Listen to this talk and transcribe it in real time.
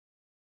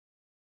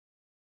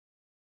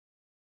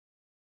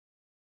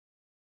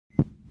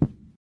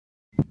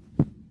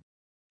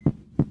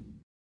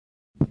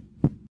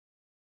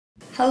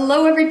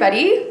Hello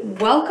everybody,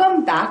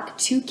 welcome back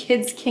to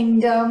Kids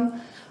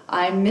Kingdom.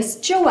 I'm Miss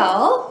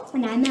Joelle.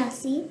 And I'm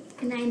Elsie.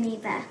 And I'm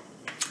Ava.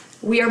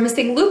 We are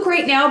missing Luke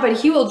right now,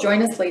 but he will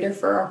join us later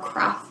for our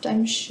craft,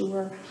 I'm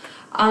sure.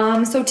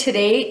 So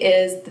today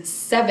is the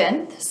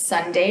 7th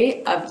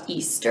Sunday of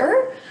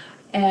Easter,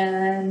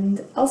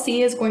 and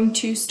Elsie is going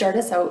to start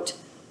us out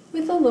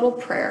with a little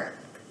prayer.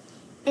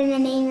 In the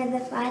name of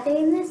the Father,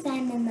 and the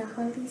Son, and the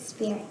Holy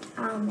Spirit.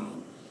 Amen.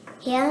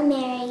 Hail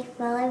Mary,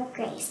 full of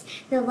grace,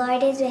 the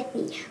Lord is with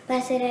thee.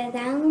 Blessed art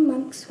thou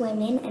amongst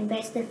women, and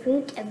blessed the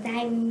fruit of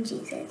thy womb,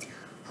 Jesus.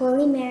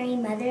 Holy Mary,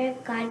 Mother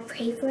of God,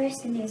 pray for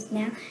us sinners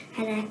now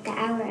and at the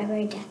hour of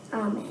our death.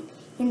 Amen.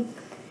 In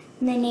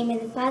the name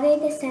of the Father,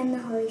 the Son, and the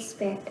Holy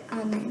Spirit.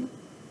 Amen.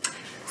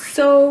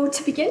 So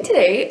to begin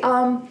today,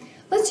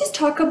 let's just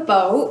talk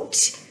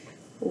about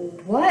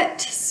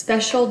what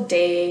special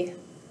day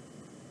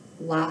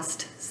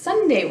last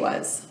Sunday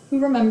was. Who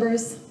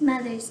remembers?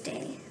 Mother's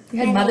Day. We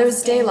had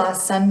Mother's Day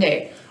last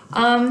Sunday.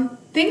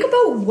 Think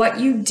about what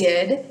you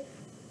did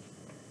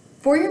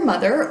for your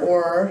mother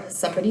or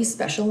somebody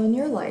special in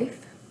your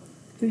life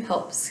who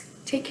helps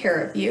take care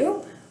of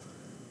you.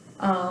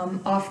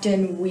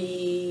 Often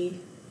we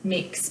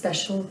make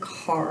special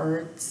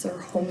cards or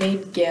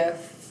homemade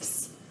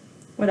gifts.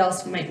 What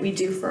else might we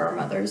do for our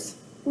mothers?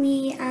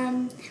 We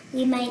might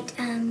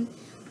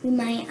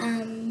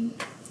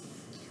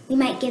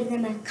give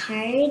them a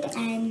card,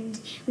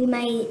 and we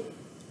might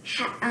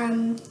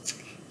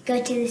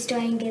go to the store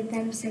and give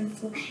her some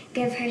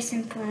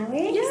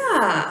flowers.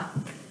 Yeah.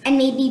 And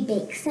maybe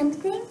bake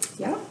something.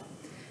 Yeah.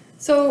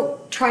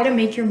 So try to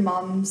make your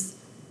moms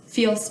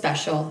feel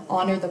special,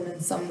 honor them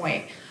in some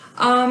way.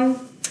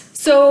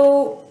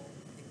 So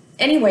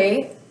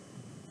anyway,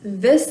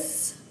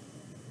 this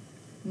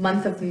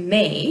month of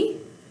May,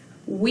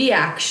 we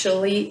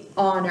actually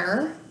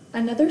honor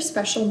another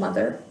special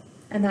mother,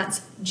 and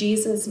that's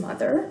Jesus'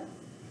 mother.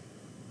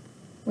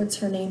 What's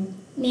her name?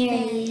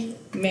 Mary.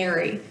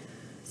 Mary.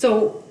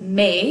 So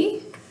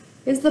May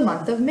is the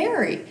month of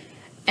Mary,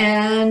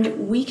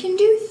 and we can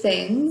do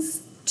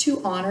things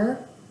to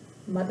honor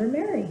Mother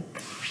Mary.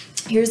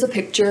 Here's a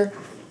picture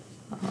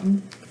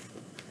of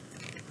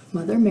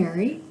Mother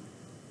Mary.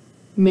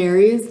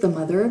 Mary is the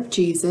mother of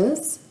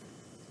Jesus.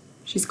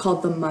 She's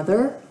called the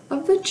mother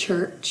of the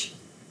church,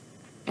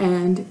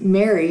 and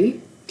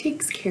Mary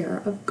takes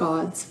care of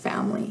God's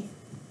family.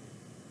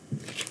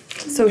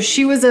 So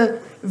she is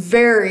a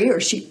very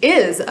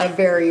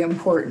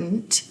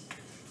important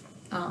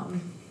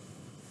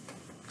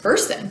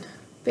person,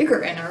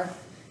 bigger in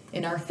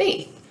our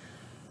faith.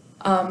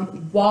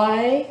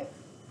 Why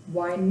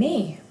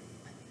May?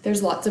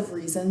 There's lots of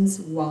reasons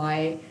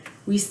why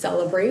we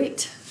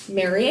celebrate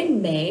Mary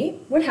in May.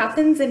 What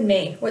happens in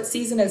May? What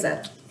season is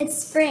it? It's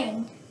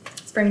spring.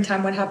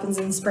 Springtime. What happens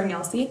in spring,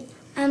 Elsie?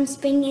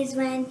 Spring is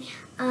when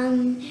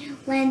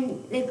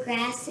the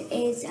grass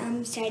is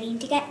starting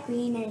to get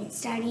green and it's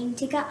starting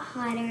to get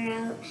hotter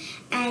out,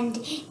 and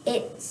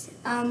it's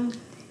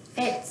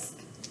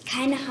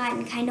kind of hot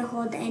and kind of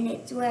cold, and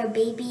it's where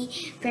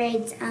baby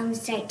birds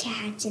start to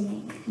hatch in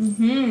their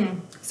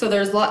nest. So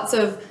there's lots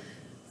of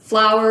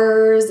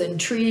flowers and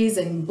trees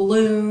in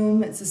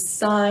bloom. It's a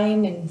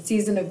sign and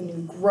season of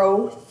new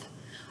growth.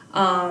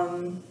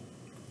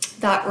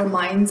 That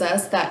reminds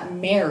us that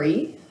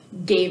Mary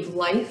gave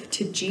life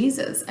to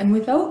Jesus, and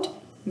without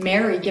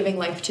Mary giving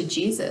life to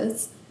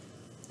Jesus,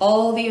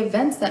 all the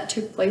events that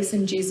took place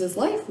in Jesus'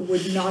 life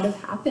would not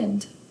have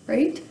happened,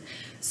 right?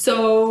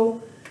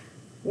 So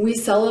we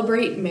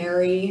celebrate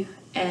Mary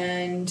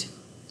and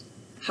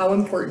how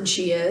important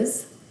she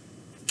is.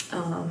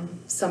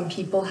 Some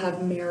people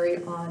have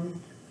Mary on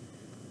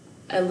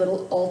a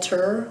little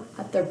altar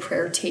at their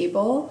prayer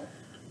table.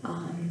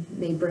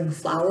 They bring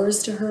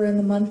flowers to her in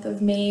the month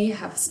of May,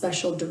 have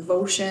special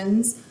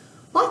devotions,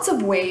 lots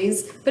of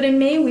ways. But in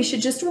May, we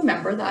should just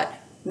remember that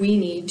we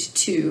need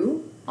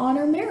to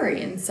honor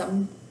Mary in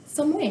some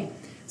way.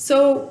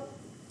 So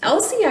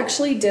Elsie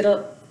actually did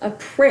a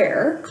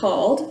prayer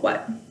called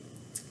what?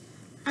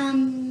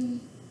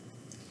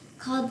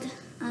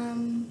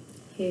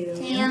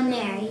 Hail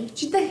Mary.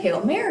 She did the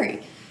Hail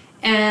Mary.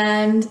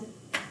 And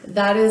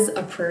that is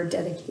a prayer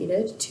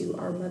dedicated to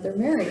our Mother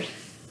Mary.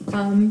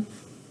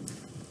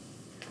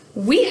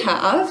 We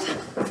have,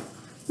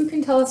 who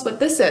can tell us what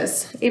this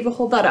is? Ava,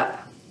 hold that up.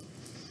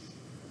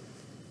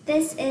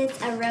 This is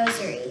a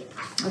rosary.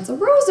 That's a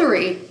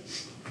rosary.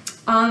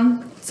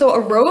 So a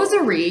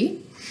rosary,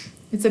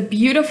 it's a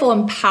beautiful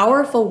and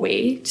powerful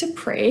way to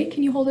pray.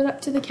 Can you hold it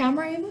up to the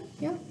camera, Ava?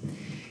 Yeah.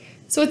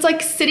 So it's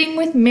like sitting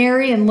with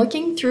Mary and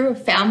looking through a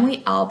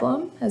family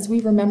album as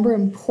we remember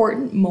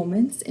important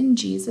moments in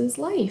Jesus'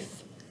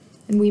 life.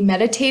 And we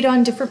meditate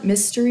on different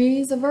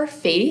mysteries of our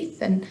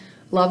faith and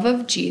love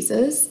of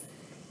Jesus.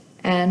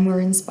 And we're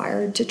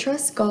inspired to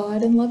trust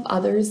God and love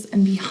others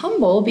and be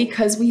humble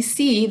because we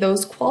see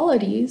those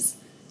qualities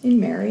in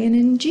Mary and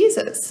in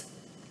Jesus.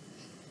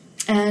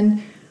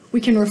 And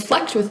we can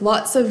reflect with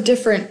lots of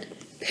different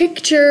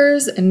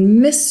pictures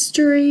and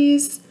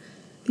mysteries.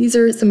 These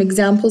are some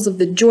examples of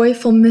the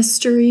joyful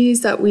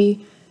mysteries that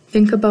we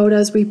think about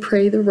as we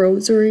pray the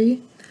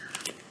rosary.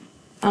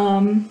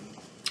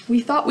 We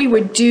thought we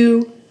would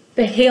do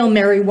the Hail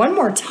Mary one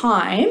more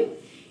time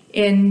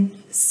in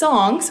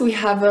song. So we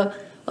have a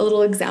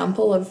little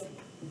example of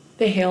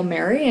the Hail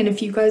Mary. And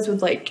if you guys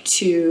would like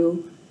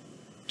to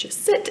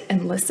just sit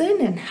and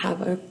listen and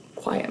have a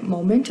quiet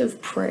moment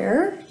of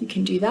prayer, you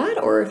can do that.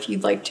 Or if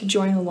you'd like to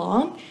join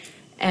along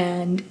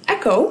and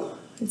echo,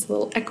 it's a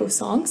little echo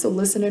song, so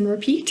listen and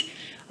repeat,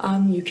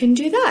 you can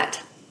do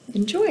that.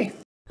 Enjoy.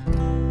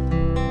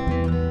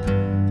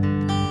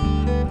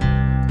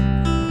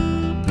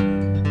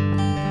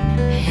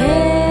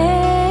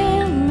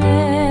 Hail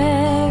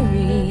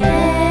Mary,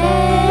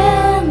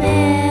 Hail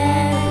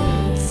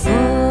Mary, full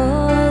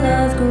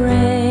of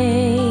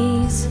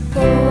grace,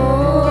 full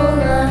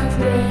of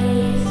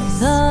grace.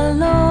 the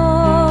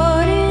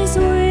Lord is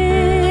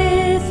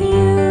with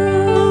you.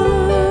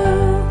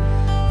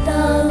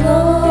 The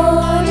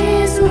Lord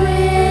is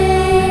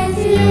with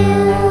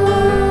you.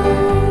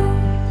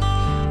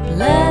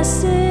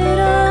 Blessed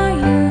are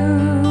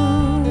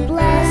you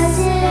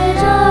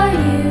Blessed are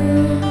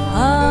you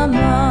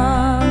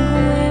among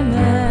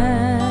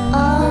women,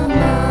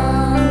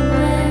 among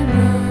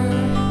women,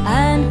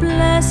 and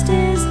blessed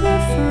is the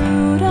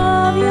fruit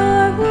of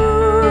your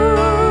womb.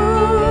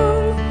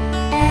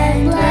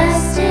 and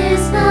blessed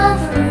is the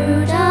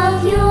fruit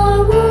of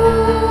your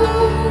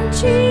womb,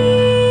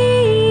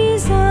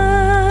 Jesus,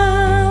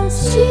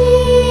 Jesus.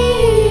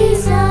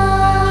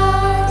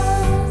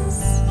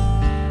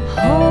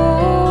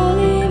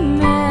 Holy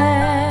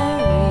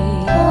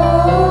Mary,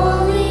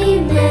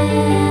 Holy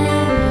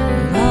Mary,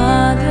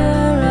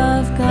 Mother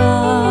of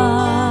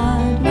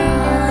God,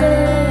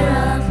 Mother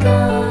of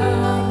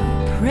God,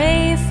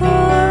 pray for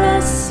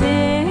us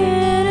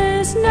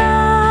sinners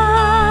now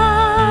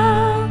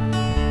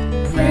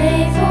pray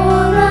for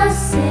us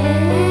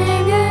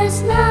sinners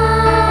now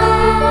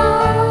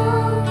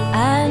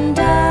and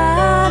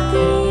at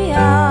the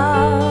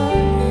hour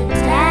and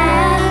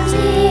at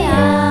the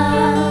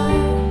hour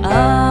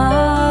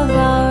of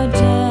our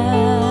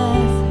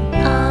death.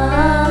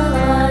 of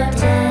our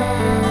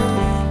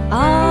death.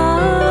 Amen.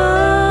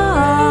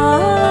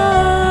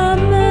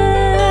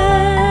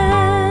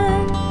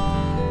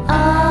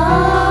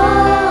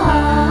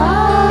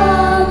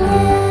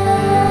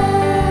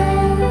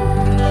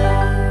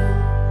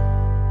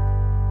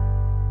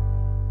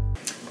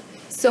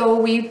 So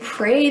we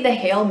pray the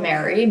Hail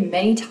Mary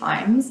many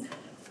times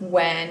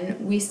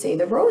when we say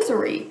the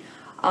rosary.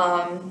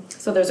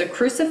 So there's a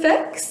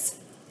crucifix,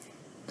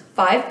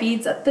 5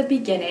 beads at the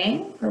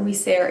beginning where we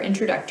say our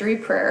introductory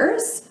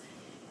prayers,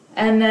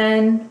 and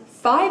then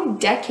 5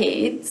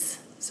 decades,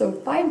 so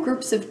 5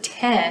 groups of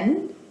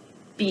 10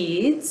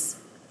 beads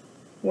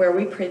where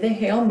we pray the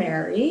Hail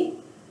Mary,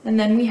 and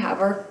then we have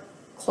our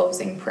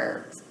closing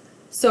prayers.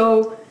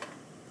 So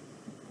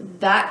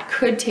that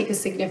could take a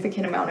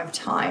significant amount of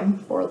time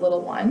for a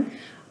little one.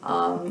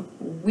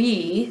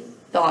 We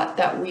thought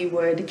that we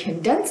would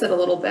condense it a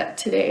little bit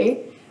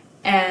today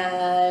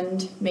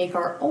and make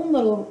our own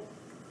little,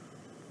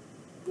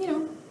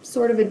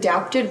 sort of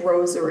adapted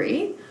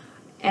rosary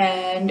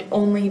and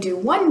only do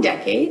 1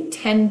 decade,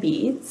 10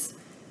 beads,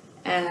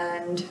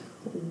 and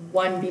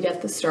 1 bead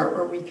at the start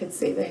where we could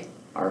say the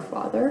Our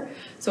Father.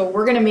 So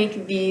we're gonna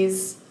make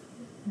these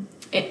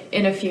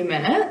in a few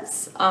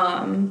minutes.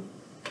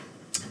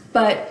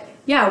 But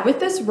yeah, with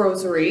this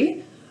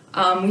rosary,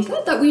 we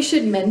thought that we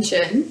should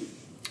mention,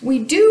 we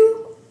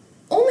do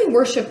only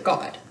worship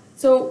God.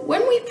 So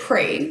when we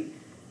pray,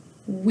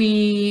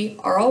 we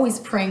are always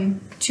praying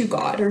to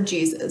God or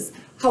Jesus.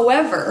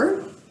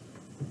 However,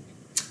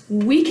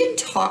 we can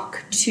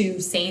talk to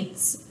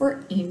saints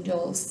or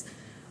angels,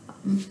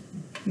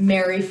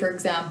 Mary, for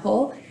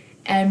example,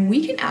 and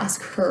we can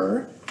ask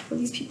her, for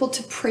these people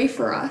to pray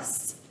for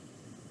us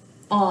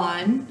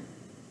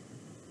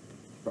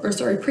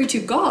pray to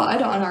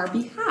God on our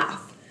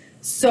behalf.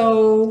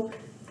 So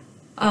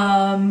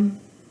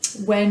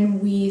when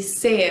we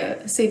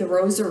say the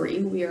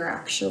rosary, we are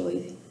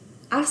actually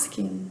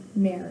asking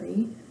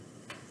Mary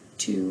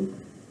to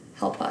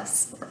help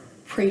us or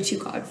pray to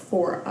God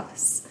for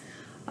us.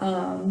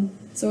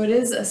 So it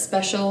is a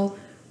special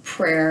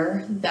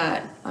prayer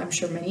that I'm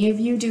sure many of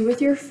you do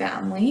with your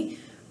family,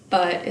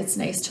 but it's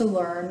nice to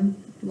learn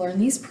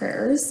these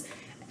prayers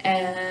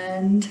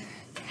and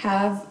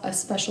have a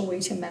special way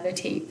to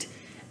meditate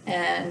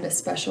and a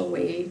special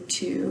way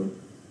to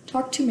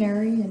talk to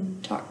Mary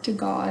and talk to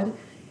God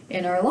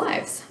in our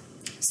lives.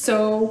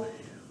 So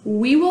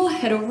we will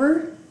head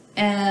over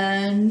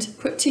and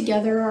put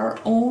together our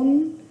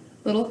own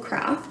little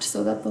craft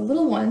so that the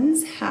little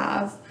ones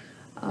have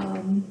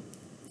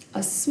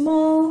a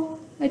small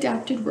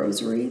adapted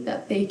rosary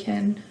that they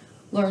can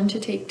learn to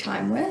take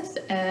time with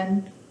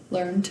and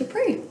learn to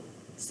pray.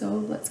 So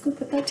let's go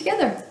put that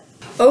together.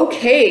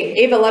 Okay,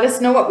 Ava, let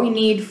us know what we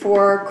need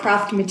for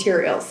craft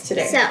materials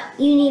today. So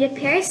you need a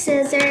pair of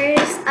scissors,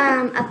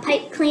 a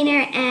pipe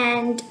cleaner,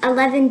 and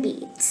 11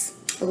 beads.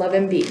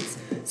 11 beads.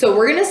 So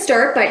we're gonna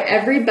start by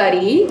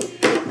everybody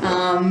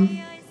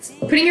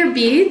Putting your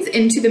beads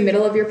into the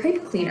middle of your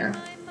pipe cleaner.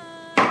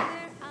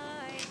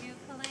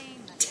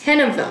 10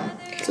 of them.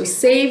 So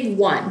save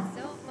 1.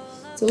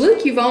 So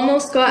Luke, you've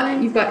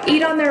got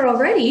 8 on there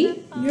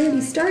already. You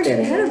already started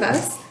ahead of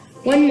us.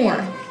 1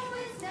 more.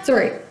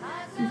 Sorry.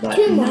 You've got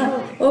 2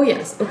 more. Oh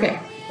yes, okay.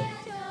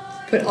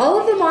 Put all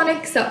of them on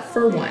except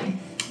for 1.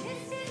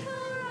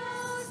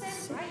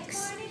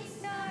 6.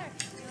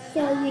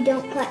 So you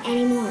don't put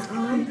any more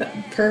on?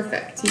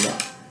 Perfect. You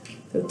got,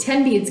 so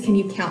 10 beads. Can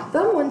you count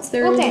them once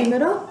they're in the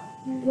middle?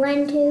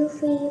 1, 2, 3,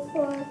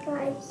 4,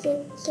 5,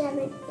 6,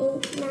 7,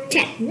 8, 9,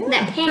 10.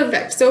 Yeah,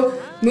 perfect. So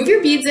move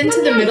your beads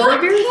into the middle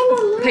of your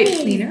pipe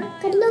cleaner.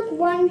 Good look,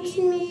 1, 2,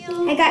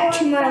 3, I got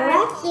 2 more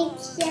left.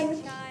 6,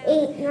 7,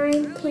 8,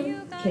 9,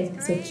 10. Okay,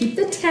 so keep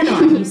the 10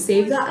 on. You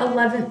save that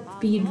 11th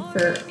bead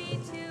for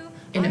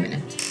in a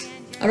minute.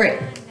 All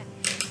right.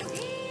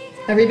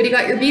 Everybody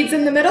got your beads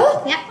in the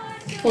middle? Yep.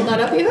 Hold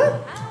that up,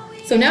 Eva.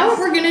 So now what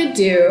we're gonna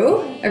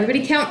do,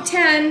 everybody count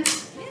 10.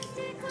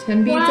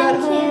 10 beads at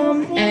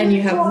home, and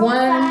you have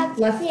 1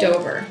 left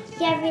over.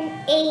 7,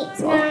 8,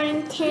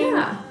 9, 10.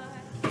 Yeah.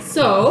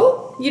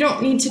 So you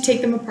don't need to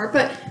take them apart,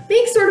 but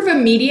make sort of a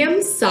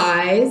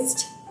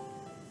medium-sized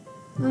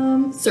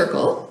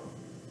circle.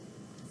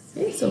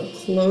 Okay, so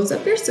close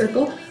up your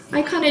circle.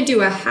 I kind of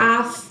do a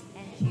half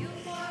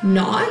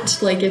knot,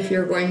 like if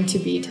you're going to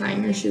be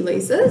tying your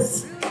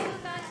shoelaces.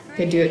 You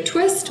can do a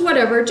twist,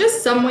 whatever,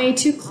 just some way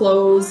to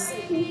close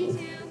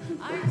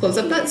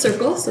up that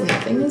circle so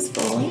nothing is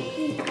falling.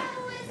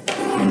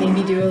 And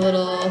maybe do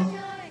another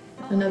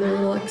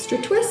little extra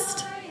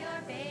twist.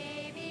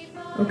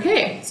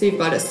 Okay, so you've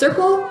got a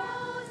circle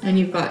and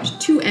you've got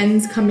 2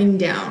 ends coming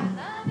down.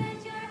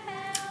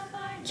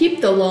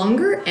 Keep the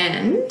longer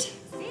end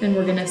and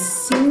we're gonna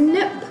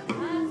snip.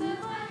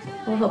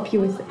 I'll help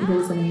you with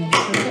those in a minute,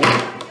 okay?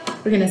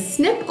 We're gonna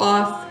snip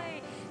off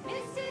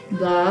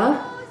the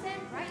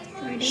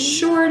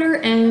shorter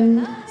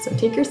end. So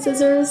take your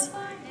scissors,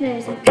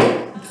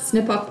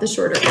 snip off the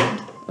shorter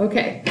end.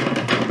 Okay.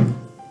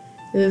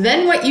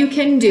 Then what you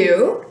can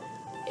do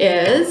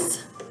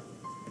is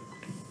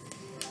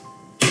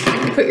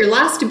put your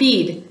last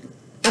bead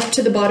up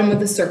to the bottom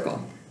of the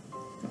circle.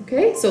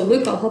 Okay, so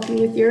Luke, I'll help you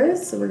with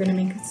yours. So we're gonna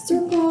make a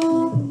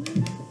circle. I'm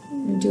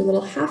gonna do a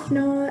little half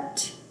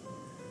knot.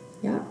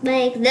 Yeah.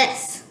 Like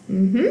this.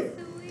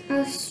 Mm-hmm.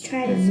 I'll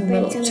try to And a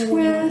spread little some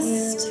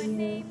twist.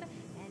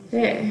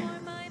 Okay.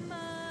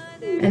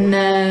 And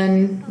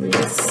then we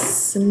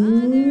just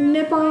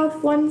snip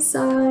off one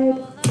side.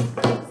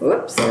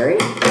 Whoops, sorry.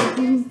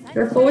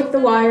 Careful with the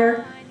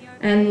wire.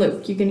 And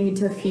Luke, you're gonna need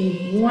to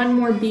feed 1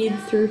 more bead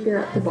through here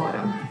at the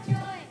bottom.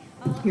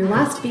 Your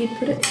last bead,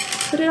 put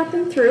it up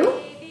and through.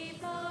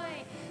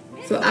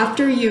 So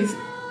after you've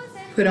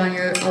put on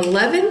your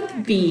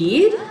 11th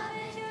bead,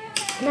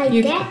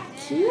 like that?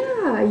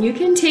 Yeah, you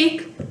can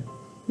take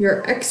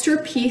your extra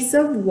piece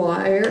of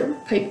wire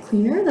pipe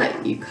cleaner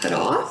that you cut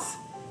off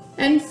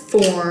and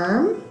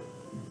form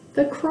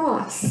the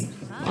cross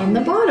on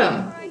the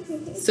bottom.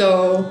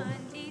 So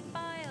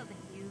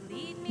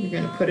you're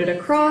gonna put it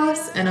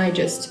across and I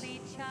just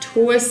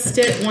twist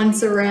it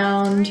once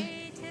around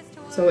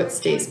so it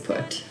stays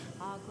put.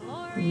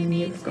 And then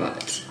you've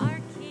got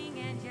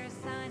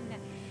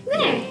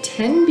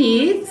 10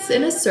 beads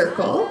in a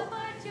circle.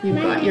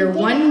 You've got your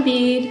 1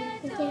 bead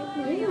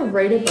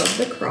right above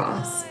the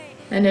cross.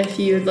 And if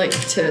you'd like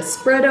to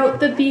spread out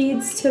the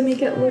beads to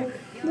make it look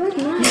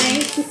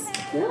nice.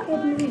 Yeah.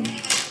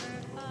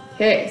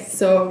 Okay,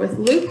 so with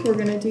Luke, we're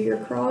gonna do your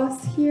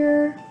cross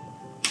here.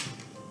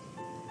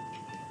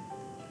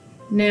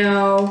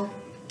 Now,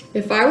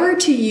 if I were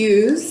to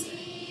use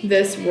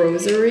this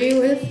rosary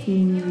with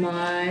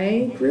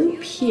my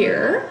group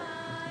here,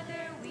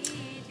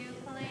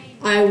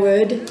 I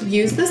would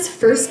use this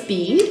first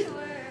bead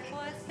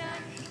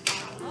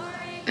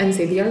and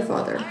say the Our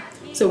Father.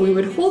 So we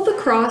would hold the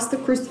cross, the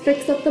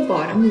crucifix at the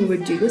bottom, we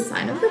would do the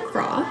sign of the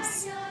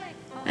cross,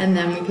 and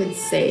then we could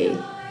say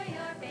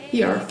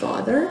the Our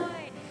Father,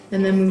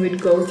 and then we would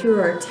go through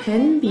our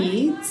 10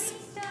 beads,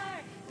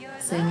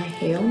 saying a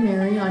Hail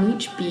Mary on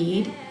each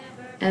bead,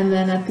 and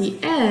then at the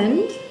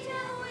end,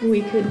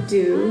 we could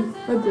do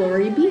a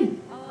Glory Be.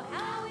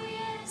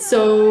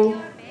 So,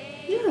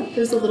 yeah,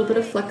 there's a little bit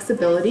of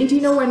flexibility. Do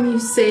you know when you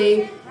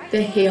say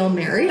the Hail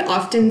Mary,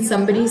 often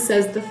somebody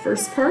says the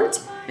first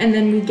part, and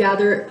then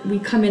we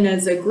come in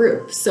as a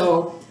group.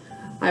 So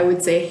I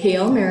would say,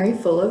 Hail Mary,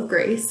 full of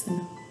grace,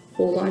 and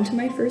hold on to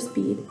my first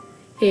bead.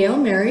 Hail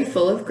Mary,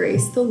 full of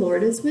grace, the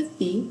Lord is with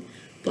thee.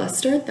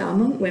 Blessed art thou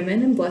among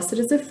women, and blessed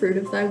is the fruit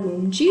of thy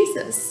womb,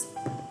 Jesus.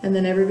 And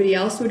then everybody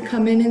else would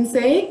come in and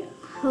say,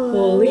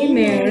 Holy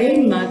Mary,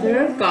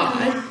 Mother of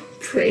God,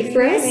 pray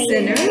for us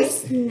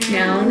sinners,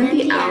 now and at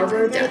the hour of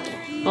our death.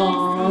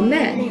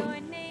 Amen.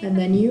 And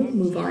then you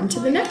move on to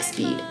the next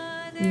bead.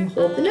 And you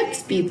hold the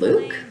next bead,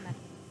 Luke.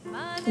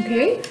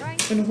 Okay, I'm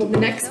gonna hold the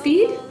next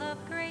bead.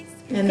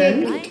 And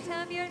then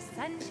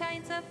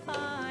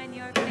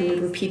we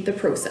would repeat the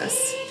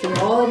process through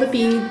all the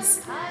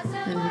beads.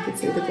 And we could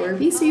say the Glory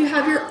Be. So you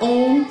have your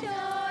own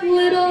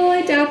little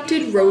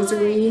adapted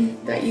rosary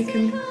that you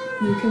can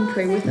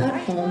pray with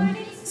at home.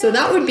 So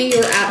that would be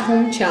your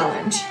at-home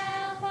challenge,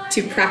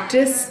 to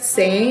practice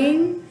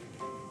saying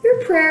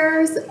your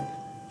prayers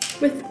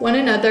with one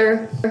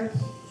another.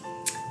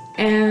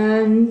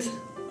 And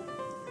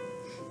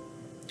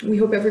we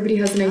hope everybody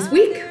has a nice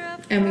week,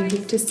 and we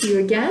hope to see you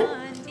again.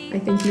 I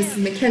think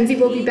Mrs. Mackenzie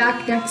will be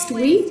back next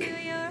week.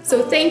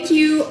 So thank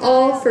you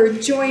all for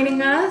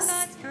joining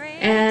us,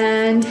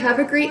 and have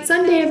a great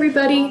Sunday,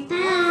 everybody. Bye.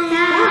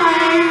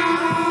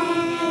 Bye.